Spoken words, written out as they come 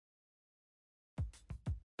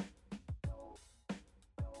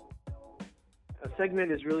A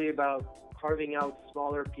segment is really about carving out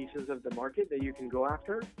smaller pieces of the market that you can go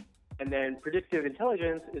after. And then predictive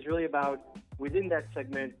intelligence is really about, within that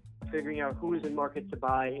segment, figuring out who is in market to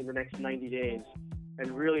buy in the next 90 days and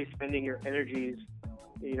really spending your energies,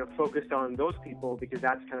 focused on those people, because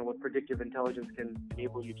that's kind of what predictive intelligence can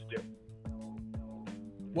enable you to do.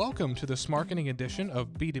 Welcome to the Smarketing edition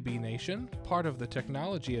of B2B Nation, part of the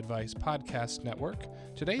Technology Advice Podcast Network.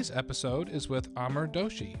 Today's episode is with Amar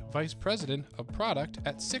Doshi, Vice President of Product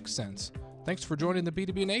at Syxsense. Thanks for joining the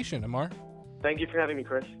B2B Nation, Amar. Thank you for having me,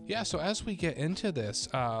 Chris. Yeah, so as we get into this,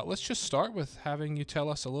 let's just start with having you tell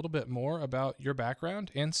us a little bit more about your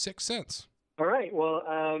background and Syxsense. All right. Well,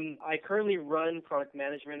 I currently run product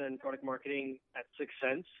management and product marketing at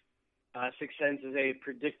Syxsense. Syxsense is a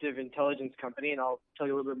predictive intelligence company, and I'll tell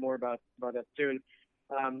you a little bit more about that soon.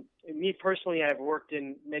 Me personally, I've worked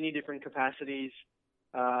in many different capacities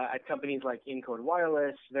at companies like Encode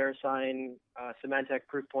Wireless, VeriSign, Symantec,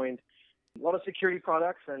 Proofpoint, a lot of security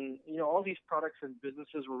products, and all these products and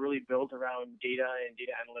businesses were really built around data and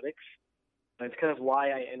data analytics. And it's kind of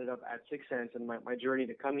why I ended up at Syxsense and my journey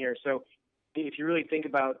to come here. So if you really think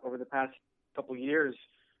about over the past couple of years,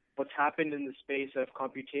 what's happened in the space of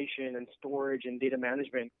computation and storage and data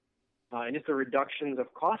management, and just the reductions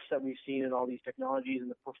of costs that we've seen in all these technologies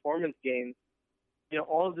and the performance gains,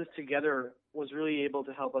 all of this together was really able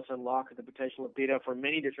to help us unlock the potential of data for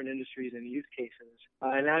many different industries and use cases.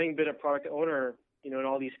 And having been a product owner, in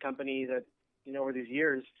all these companies that, over these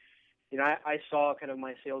years, I saw kind of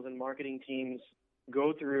my sales and marketing teams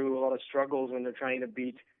go through a lot of struggles when they're trying to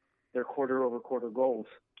beat their quarter-over-quarter goals.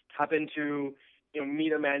 Happened to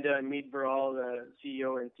meet Amanda and meet Viral, the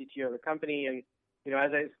CEO and CTO of the company. And,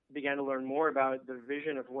 as I began to learn more about the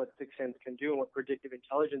vision of what Syxsense can do and what predictive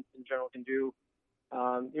intelligence in general can do,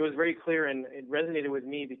 it was very clear and it resonated with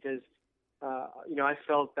me because, I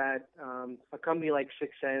felt that a company like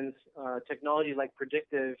Syxsense, technologies like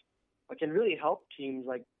predictive, can really help teams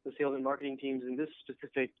like the sales and marketing teams in this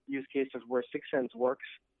specific use case of where Syxsense works,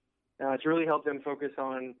 to really help them focus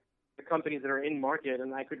on the companies that are in market.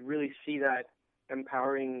 And I could really see that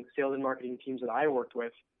empowering sales and marketing teams that I worked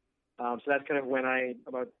with. So that's kind of when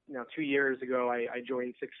about 2 years ago, I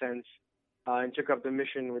joined Syxsense and took up the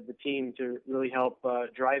mission with the team to really help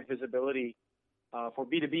drive visibility for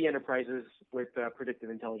B2B enterprises with predictive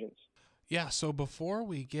intelligence. Yeah, so before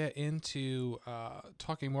we get into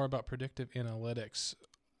talking more about predictive analytics,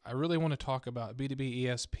 I really want to talk about B2B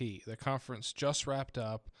ESP. The conference just wrapped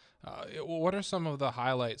up. What are some of the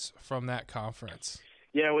highlights from that conference?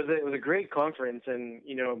 Yeah, it was a great conference, and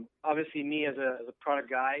obviously me as a product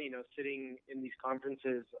guy, sitting in these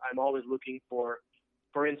conferences, I'm always looking for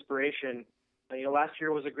inspiration. Last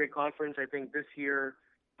year was a great conference. I think this year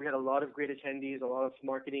we had a lot of great attendees, a lot of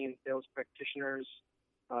marketing and sales practitioners,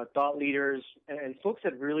 thought leaders, and folks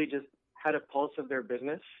that really just had a pulse of their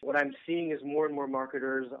business. What I'm seeing is more and more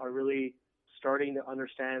marketers are really starting to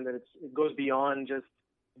understand that it goes beyond just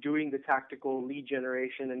doing the tactical lead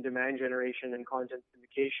generation and demand generation and content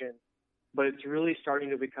syndication, but it's really starting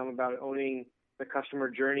to become about owning the customer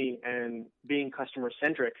journey and being customer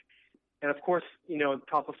centric. And of course,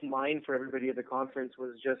 top of mind for everybody at the conference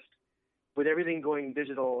was just with everything going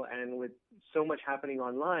digital and with so much happening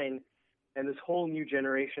online and this whole new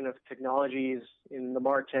generation of technologies in the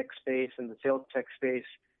MarTech space and the sales tech space,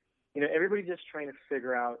 everybody just trying to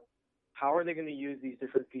figure out how are they going to use these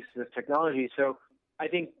different pieces of technology. So I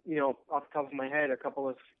think, off the top of my head, a couple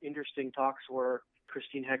of interesting talks were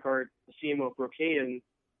Christine Heckart, the CMO of Brocade, and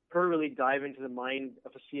her really dive into the mind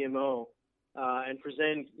of a CMO and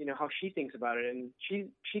present, how she thinks about it. And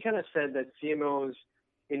she kind of said that CMOs,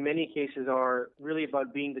 in many cases, are really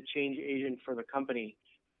about being the change agent for the company.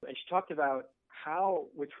 And she talked about how,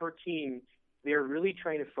 with her team, they're really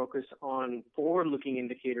trying to focus on forward-looking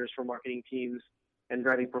indicators for marketing teams and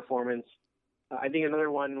driving performance. I think another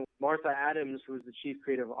one, Martha Adams, who is the Chief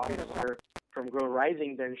Creative Officer from Grow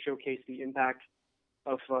Rising, then showcased the impact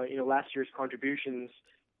of last year's contributions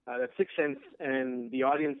that Syxsense and the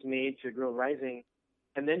audience made to Grow Rising.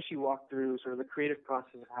 And then she walked through sort of the creative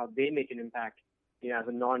process of how they make an impact as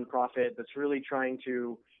a nonprofit that's really trying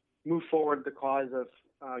to move forward the cause of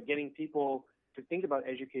getting people to think about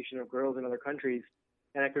education of girls in other countries.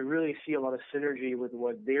 And I could really see a lot of synergy with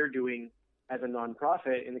what they're doing as a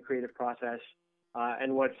nonprofit in the creative process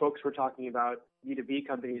and what folks were talking about B2B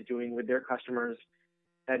companies doing with their customers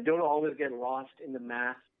that don't always get lost in the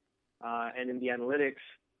math and in the analytics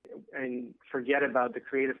and forget about the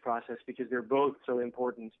creative process because they're both so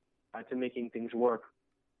important to making things work.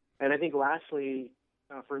 And I think lastly,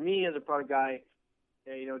 for me as a product guy,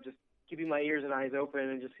 just keeping my ears and eyes open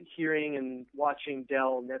and just hearing and watching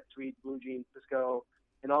Dell, NetSuite, BlueJeans, Cisco,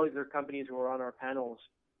 and all these other companies who are on our panels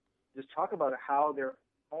just talk about how they're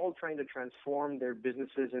all trying to transform their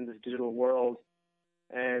businesses in this digital world.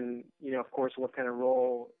 And, of course, what kind of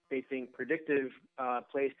role they think predictive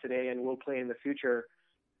plays today and will play in the future.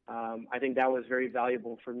 I think that was very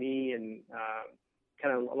valuable for me, and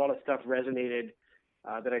kind of a lot of stuff resonated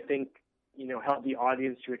that I think, helped the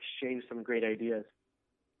audience to exchange some great ideas.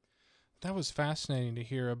 That was fascinating to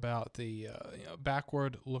hear about the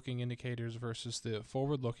backward-looking indicators versus the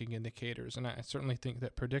forward-looking indicators, and I certainly think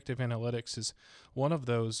that predictive analytics is one of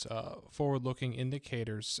those forward-looking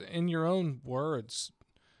indicators. In your own words,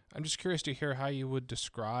 I'm just curious to hear how you would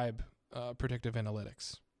describe predictive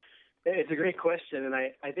analytics. It's a great question, and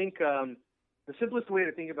I think the simplest way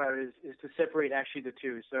to think about it is to separate actually the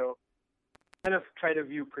two. So kind of try to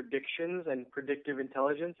view predictions and predictive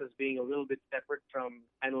intelligence as being a little bit separate from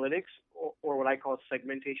analytics, or what I call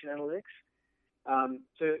segmentation analytics.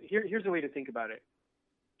 So here's a way to think about it.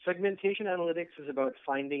 Segmentation analytics is about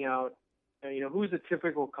finding out, who's the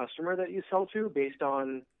typical customer that you sell to based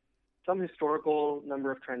on some historical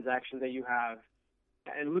number of transactions that you have,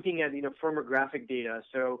 and looking at, firmographic data.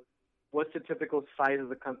 So what's the typical size of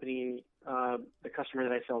the company, the customer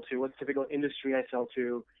that I sell to? What's the typical industry I sell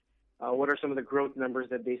to? What are some of the growth numbers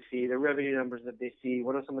that they see, the revenue numbers that they see?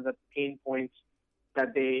 What are some of the pain points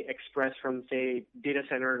that they express from, say, data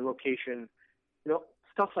center location?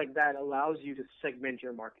 Stuff like that allows you to segment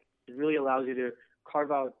your market. It really allows you to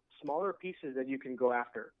carve out smaller pieces that you can go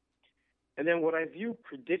after. And then what I view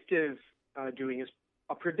predictive doing is,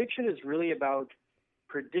 a prediction is really about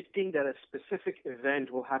predicting that a specific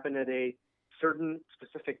event will happen at a certain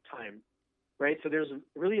specific time, right? So there's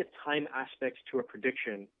really a time aspect to a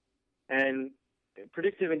prediction. And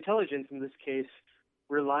predictive intelligence, in this case,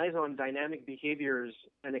 relies on dynamic behaviors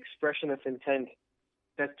and expression of intent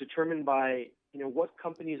that's determined by, what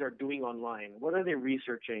companies are doing online. What are they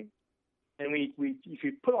researching? And if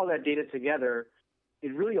you put all that data together,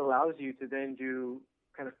 it really allows you to then do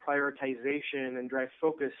kind of prioritization and drive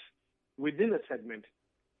focus within a segment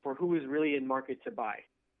for who is really in market to buy.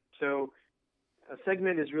 So a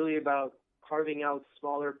segment is really about carving out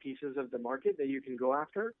smaller pieces of the market that you can go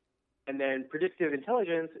after. And then predictive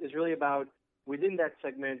intelligence is really about, within that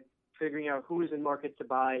segment, figuring out who is in market to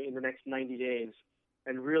buy in the next 90 days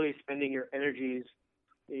and really spending your energies,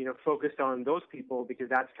 focused on those people, because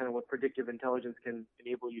that's kind of what predictive intelligence can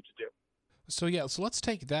enable you to do. So let's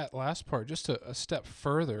take that last part just a step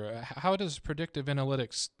further. How does predictive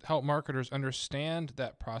analytics help marketers understand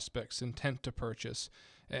that prospect's intent to purchase?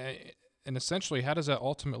 And essentially, how does that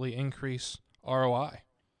ultimately increase ROI?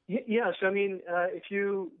 Yeah, so if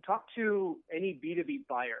you talk to any B2B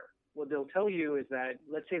buyer, what they'll tell you is that,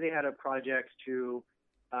 let's say they had a project to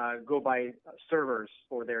go buy servers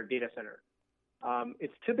for their data center.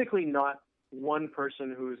 It's typically not one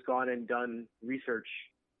person who's gone and done research,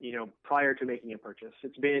 prior to making a purchase.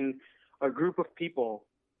 It's been a group of people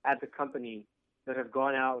at the company that have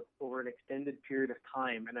gone out over an extended period of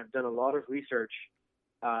time and have done a lot of research,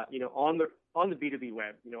 on the B2B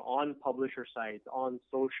web, on publisher sites, on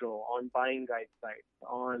social, on buying guide sites,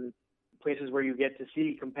 on places where you get to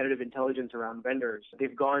see competitive intelligence around vendors.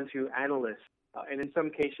 They've gone to analysts, and in some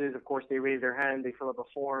cases, of course, they raise their hand, they fill up a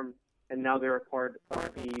form, and now they're a part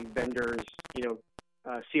of the vendor's,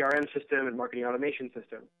 CRM system and marketing automation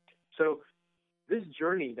system. So this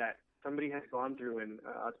journey that somebody has gone through, and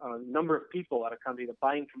a number of people at a company, the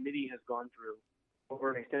buying committee has gone through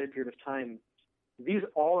over an extended period of time, these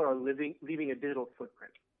all are leaving a digital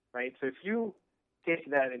footprint, right? So if you take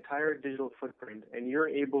that entire digital footprint and you're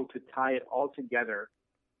able to tie it all together,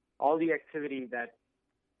 all the activity that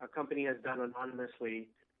a company has done anonymously,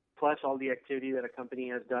 plus all the activity that a company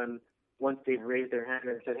has done once they've raised their hand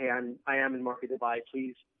and said, hey, I am in market to buy,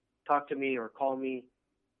 please talk to me or call me.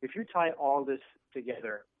 If you tie all this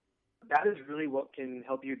together, that is really what can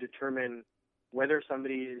help you determine whether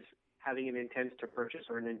somebody is having an intent to purchase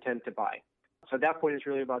or an intent to buy. So at that point, it's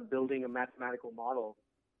really about building a mathematical model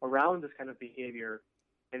around this kind of behavior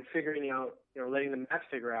and figuring out, letting the math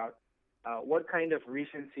figure out what kind of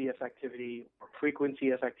recency of activity or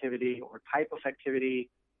frequency of activity or type of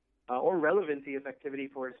activity or relevancy of activity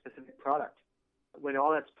for a specific product. When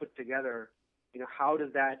all that's put together, how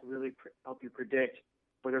does that really help you predict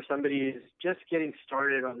whether somebody is just getting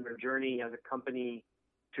started on their journey as a company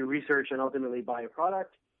to research and ultimately buy a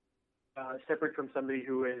product, separate from somebody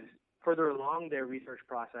who is further along their research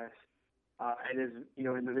process and is,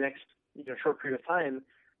 in the next short period of time,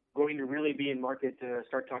 going to really be in market to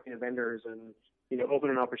start talking to vendors and, open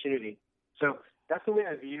an opportunity. So that's the way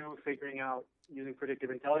I view figuring out using predictive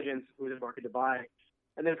intelligence who's in market to buy.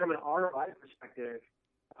 And then from an ROI perspective,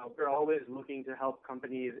 we're always looking to help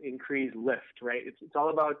companies increase lift, right? It's all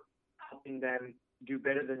about helping them do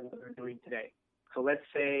better than what they're doing today. So let's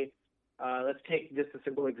take just a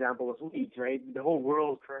simple example of leads, right? The whole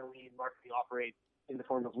world currently in marketing operates in the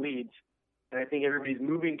form of leads. And I think everybody's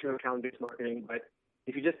moving to account-based marketing. But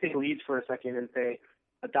if you just take leads for a second and say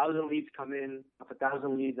 1,000 leads come in, of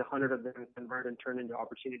 1,000 leads, 100 of them convert and turn into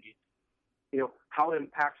opportunities. How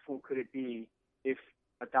impactful could it be if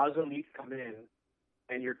 1,000 leads come in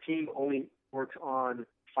and your team only works on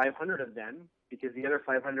 500 of them because the other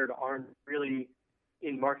 500 aren't really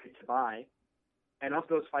in market to buy, and of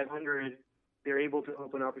those 500, they're able to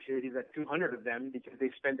open opportunities at 200 of them because they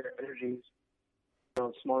spend their energies on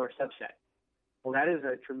a smaller subset. Well, that is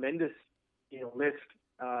a tremendous, lift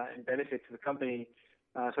and benefit to the company.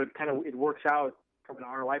 So it works out from an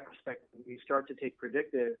ROI perspective. We start to take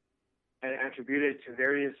predictive and attribute it to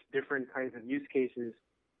various different kinds of use cases,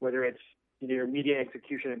 whether it's your media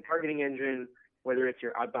execution and targeting engine, whether it's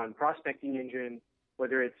your outbound prospecting engine,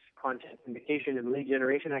 whether it's content syndication and lead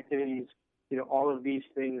generation activities. All of these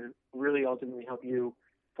things really ultimately help you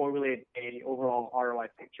formulate a overall ROI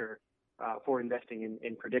picture for investing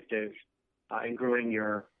in predictive and growing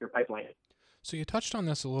your pipeline. So you touched on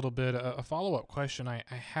this a little bit. A follow-up question I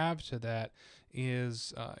have to that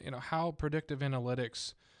is, how predictive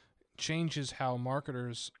analytics changes how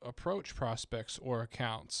marketers approach prospects or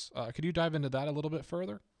accounts. Could you dive into that a little bit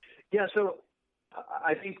further? Yeah, so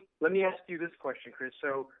I think, let me ask you this question, Chris.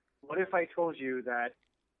 So what if I told you that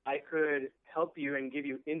I could help you and give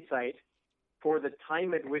you insight for the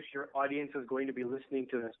time at which your audience is going to be listening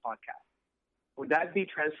to this podcast? Would that be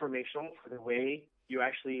transformational for the way you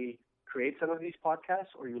actually create some of these podcasts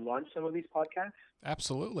or you launch some of these podcasts?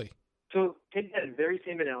 Absolutely. So take that very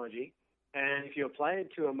same analogy, and if you apply it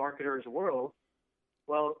to a marketer's world,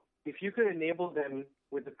 well, if you could enable them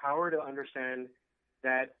with the power to understand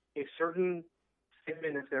that a certain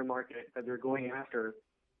segment of their market that they're going after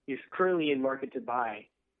is currently in market to buy,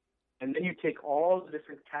 and then you take all the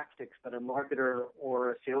different tactics that a marketer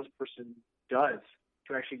or a salesperson does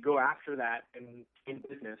to actually go after that and in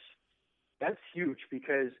business, that's huge.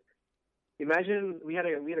 Because imagine we had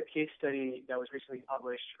a case study that was recently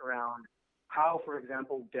published around how, for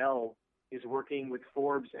example, Dell is working with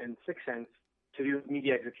Forbes and 6sense to do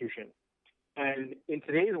media execution. And in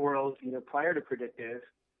today's world, prior to predictive,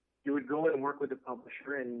 you would go and work with the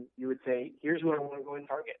publisher and you would say, here's who I want to go and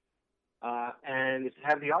target. And if you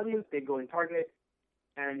have the audience, they go and target,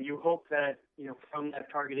 and you hope that, from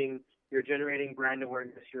that targeting, you're generating brand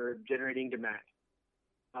awareness, you're generating demand.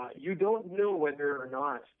 You don't know whether or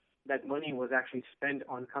not that money was actually spent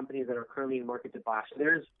on companies that are currently in market to buy. So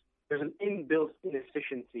there's an inbuilt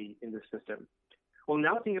inefficiency in the system. Well,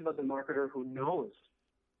 now think about the marketer who knows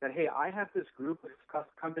that, hey, I have this group of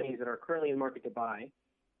companies that are currently in market to buy,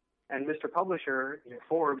 and Mr. Publisher,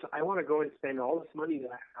 Forbes, I want to go and spend all this money that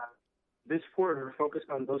I have this quarter focused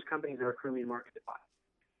on those companies that are currently in market to buy.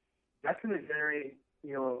 That's going to generate,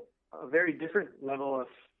 a very different level of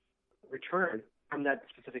return from that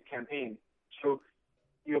specific campaign. So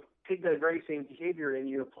you take that very same behavior and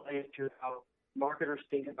you apply it to how marketers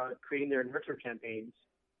think about creating their nurture campaigns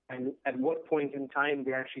and at what point in time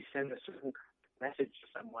they actually send a certain message to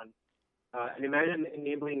someone. And imagine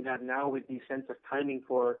enabling that now with the sense of timing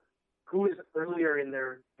for who is earlier in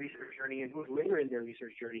their research journey and who's later in their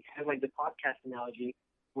research journey, kind of like the podcast analogy,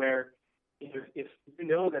 where if you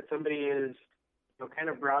know that somebody is kind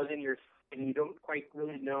of browsing your site and you don't quite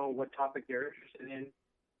really know what topic they're interested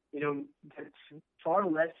in, that's far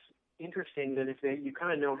less interesting than if you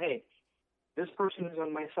kind of know, hey, this person who's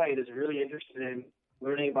on my site is really interested in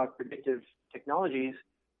learning about predictive technologies,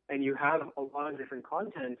 and you have a lot of different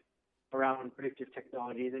content around predictive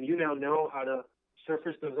technologies, and you now know how to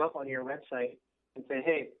surface those up on your website and say,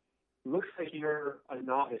 hey, looks like you're a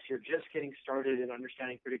novice. You're just getting started in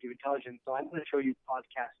understanding predictive intelligence. So I'm going to show you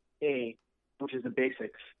podcast A, which is the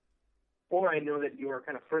basics. Or I know that you are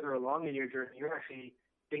kind of further along in your journey. You're actually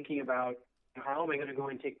thinking about how am I going to go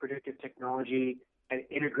and take predictive technology and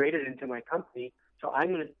integrate it into my company. So I'm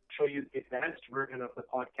going to show you the advanced version of the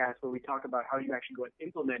podcast where we talk about how you actually go and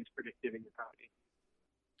implement predictive in your company.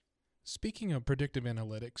 Speaking of predictive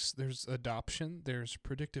analytics, there's adoption, there's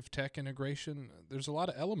predictive tech integration, there's a lot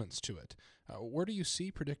of elements to it. Where do you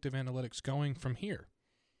see predictive analytics going from here?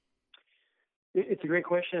 It's a great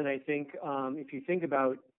question. I think if you think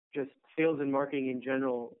about just sales and marketing in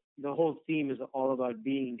general, the whole theme is all about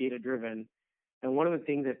being data-driven. And one of the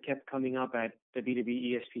things that kept coming up at the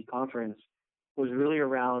B2B ESP conference was really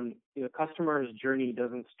around, the customer's journey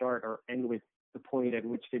doesn't start or end with the point at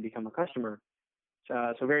which they become a customer.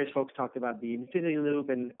 So various folks talked about the Infinity Loop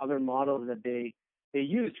and other models that they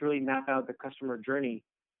use to really map out the customer journey.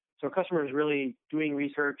 So a customer is really doing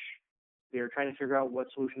research. They're trying to figure out what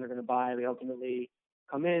solution they're going to buy. They ultimately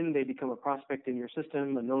come in, they become a prospect in your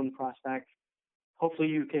system, a known prospect. Hopefully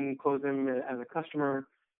you can close them as a customer.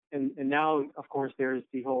 And now, of course, there's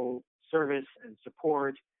the whole service and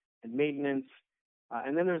support and maintenance.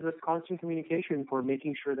 And then there's this constant communication for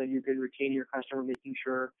making sure that you can retain your customer, making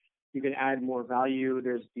sure you can add more value.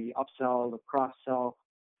 There's the upsell, the cross-sell,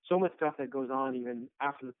 so much stuff that goes on even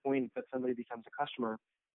after the point that somebody becomes a customer.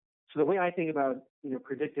 So the way I think about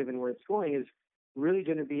predictive and where it's going is really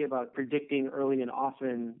going to be about predicting early and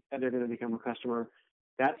often that they're going to become a customer.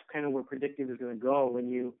 That's kind of where predictive is going to go when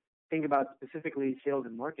you think about specifically sales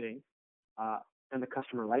and marketing and the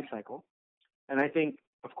customer lifecycle. And I think,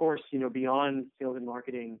 of course, beyond sales and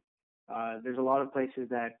marketing, there's a lot of places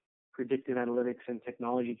that predictive analytics and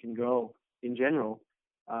technology can go in general,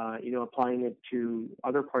 applying it to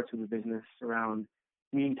other parts of the business around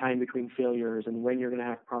mean time between failures and when you're going to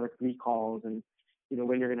have product recalls and,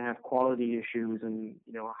 when you're going to have quality issues and,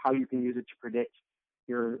 how you can use it to predict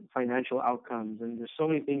your financial outcomes. And there's so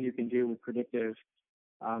many things you can do with predictive.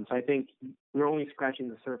 So I think we're only scratching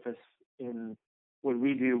the surface in what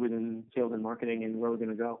we do within sales and marketing and where we're going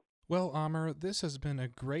to go. Well, Amr, this has been a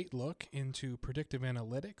great look into predictive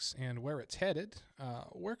analytics and where it's headed.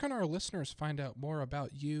 Where can our listeners find out more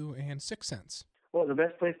about you and 6sense? Well, the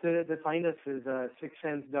best place to find us is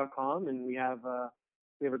 6sense.com, and we have a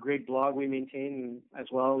great blog we maintain as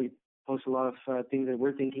well. We post a lot of things that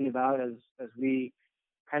we're thinking about as we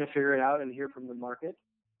kind of figure it out and hear from the market.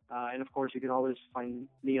 And of course, you can always find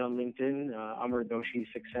me on LinkedIn, Amr Doshi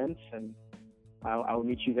 6sense, and I'll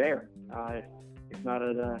meet you there. If not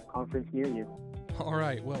at a conference near you. All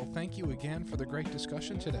right. Well, thank you again for the great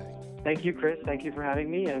discussion today. Thank you, Chris. Thank you for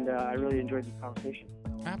having me, and I really enjoyed this conversation.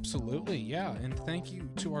 Absolutely, yeah. And thank you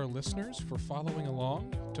to our listeners for following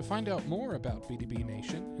along. To find out more about B2B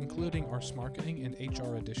Nation, including our Smarketing and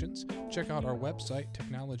HR editions, check out our website,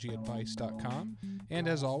 technologyadvice.com. And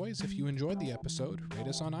as always, if you enjoyed the episode, rate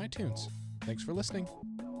us on iTunes. Thanks for listening.